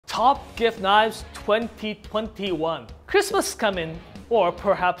Top gift knives 2021. Christmas is coming, or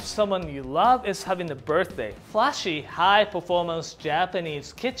perhaps someone you love is having a birthday. Flashy, high-performance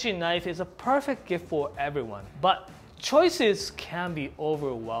Japanese kitchen knife is a perfect gift for everyone. But choices can be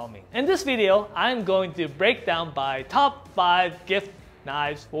overwhelming. In this video, I'm going to break down by top 5 gift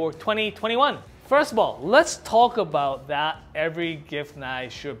knives for 2021. First of all, let's talk about that every gift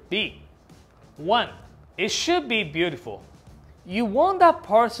knife should be. 1. It should be beautiful. You want that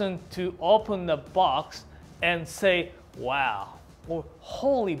person to open the box and say, wow, or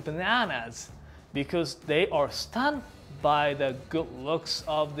holy bananas, because they are stunned by the good looks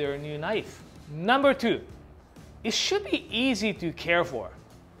of their new knife. Number 2, it should be easy to care for.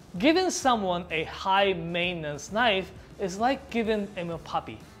 Giving someone a high maintenance knife is like giving them a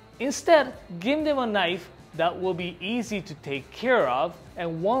puppy. Instead, give them a knife that will be easy to take care of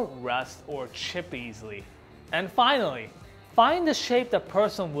and won't rust or chip easily. And finally, find the shape the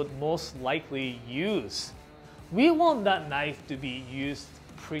person would most likely use. We want that knife to be used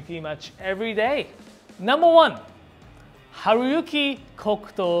pretty much every day. Number 1, Haruyuki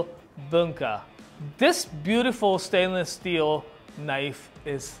Kokuto Bunka. This beautiful stainless steel knife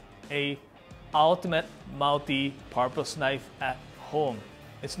is a ultimate multi-purpose knife at home.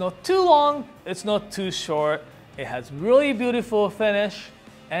 It's not too long, it's not too short, it has really beautiful finish,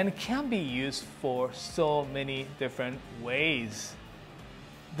 and can be used for so many different ways.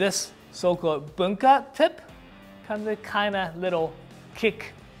 This so-called bunka tip has a kind of little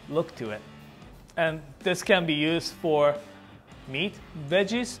kick look to it. And this can be used for meat,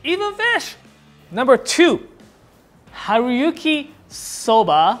 veggies, even fish. Number 2, Haruyuki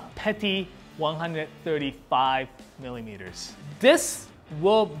Soba Petit 135 millimeters. This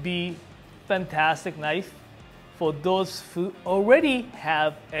will be fantastic knife for those who already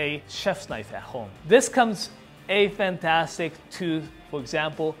have a chef's knife at home. This comes a fantastic to, for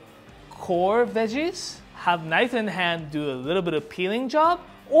example, core veggies, have knife in hand, do a little bit of peeling job,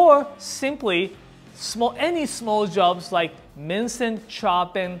 or simply any small jobs like mincing,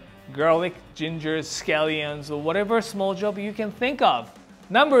 chopping, garlic, ginger, scallions, or whatever small job you can think of.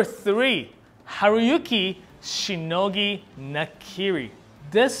 Number 3, Haruyuki Shinogi Nakiri.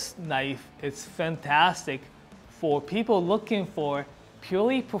 This knife is fantastic for people looking for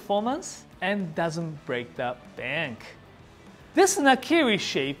purely performance and doesn't break the bank. This Nakiri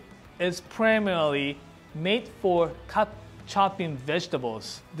shape is primarily made for chopping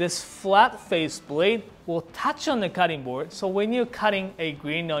vegetables. This flat face blade will touch on the cutting board, so when you're cutting a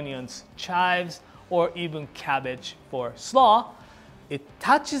green onions, chives, or even cabbage for slaw, it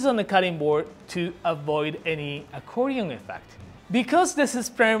touches on the cutting board to avoid any accordion effect. Because this is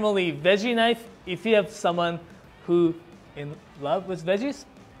primarily veggie knife, if you have someone who in love with veggies,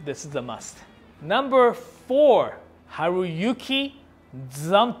 this is a must. Number 4, Haruyuki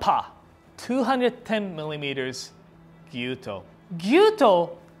Zampa 210 millimeters Gyuto.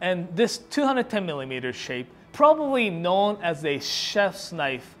 Gyuto and this 210 millimeter shape, probably known as a chef's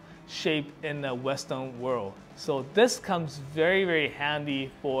knife shape in the Western world. So this comes very, very handy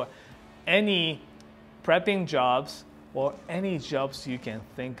for any prepping jobs or any jobs you can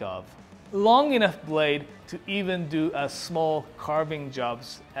think of. Long enough blade to even do a small carving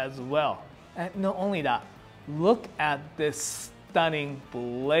jobs as well. And not only that, look at this stunning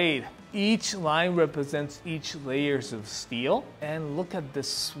blade. Each line represents each layers of steel, and look at the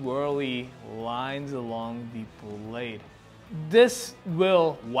swirly lines along the blade. This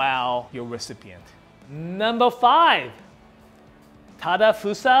will wow your recipient. Number 5,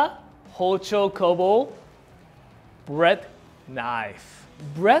 Tadafusa Hocho Kobo bread knife.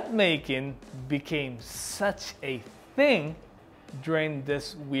 Bread making became such a thing during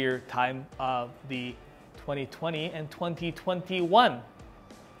this weird time of the 2020 and 2021.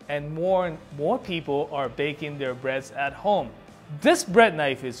 And more people are baking their breads at home. This bread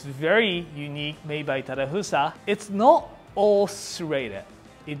knife is very unique, made by Tadafusa. It's not all serrated.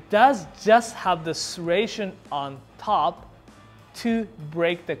 It does just have the serration on top to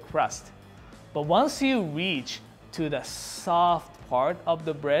break the crust. But once you reach to the soft part of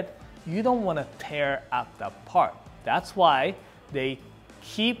the bread, you don't want to tear up that part. That's why they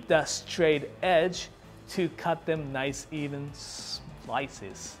keep the straight edge to cut them nice even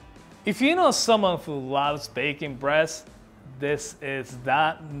slices. If you know someone who loves baking breads, this is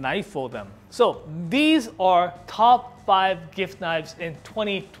that knife for them. So these are top 5 gift knives in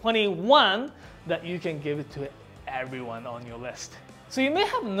 2021 that you can give it to everyone on your list. So you may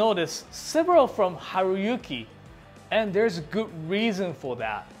have noticed several from Haruyuki, and there's a good reason for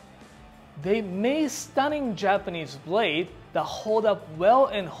that. They made stunning Japanese blade that hold up well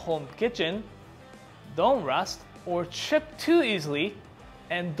in home kitchen, don't rust or chip too easily,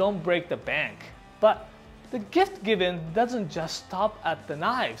 and don't break the bank. But the gift given doesn't just stop at the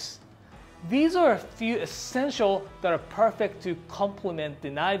knives. These are a few essentials that are perfect to complement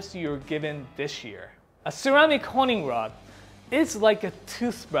the knives you're given this year. A ceramic honing rod is like a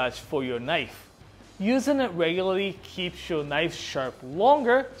toothbrush for your knife. Using it regularly keeps your knife sharp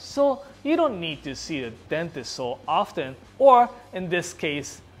longer, so you don't need to see the dentist so often, or in this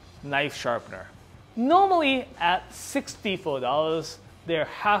case, knife sharpener. Normally at $64, they're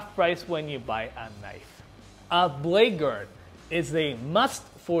half price when you buy a knife. A blade guard is a must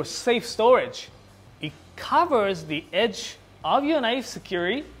for safe storage. It covers the edge of your knife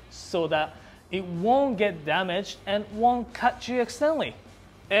securely so that it won't get damaged and won't cut you accidentally.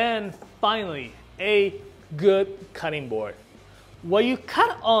 And finally, a good cutting board. What you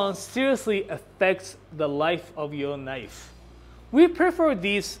cut on seriously affects the life of your knife. We prefer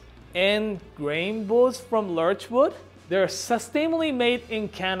these end grain boards from Lurchwood. They're sustainably made in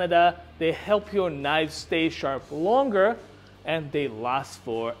Canada. They help your knives stay sharp longer and they last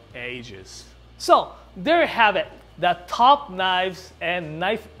for ages. So there you have it, the top knives and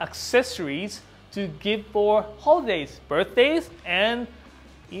knife accessories to give for holidays, birthdays, and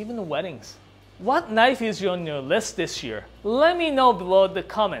even weddings. What knife is on your list this year? Let me know below the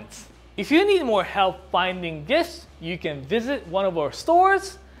comments. If you need more help finding gifts, you can visit one of our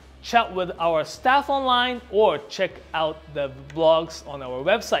stores, chat with our staff online, or check out the blogs on our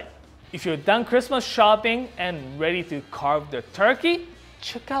website. If you're done Christmas shopping and ready to carve the turkey,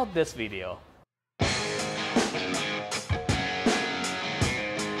 check out this video.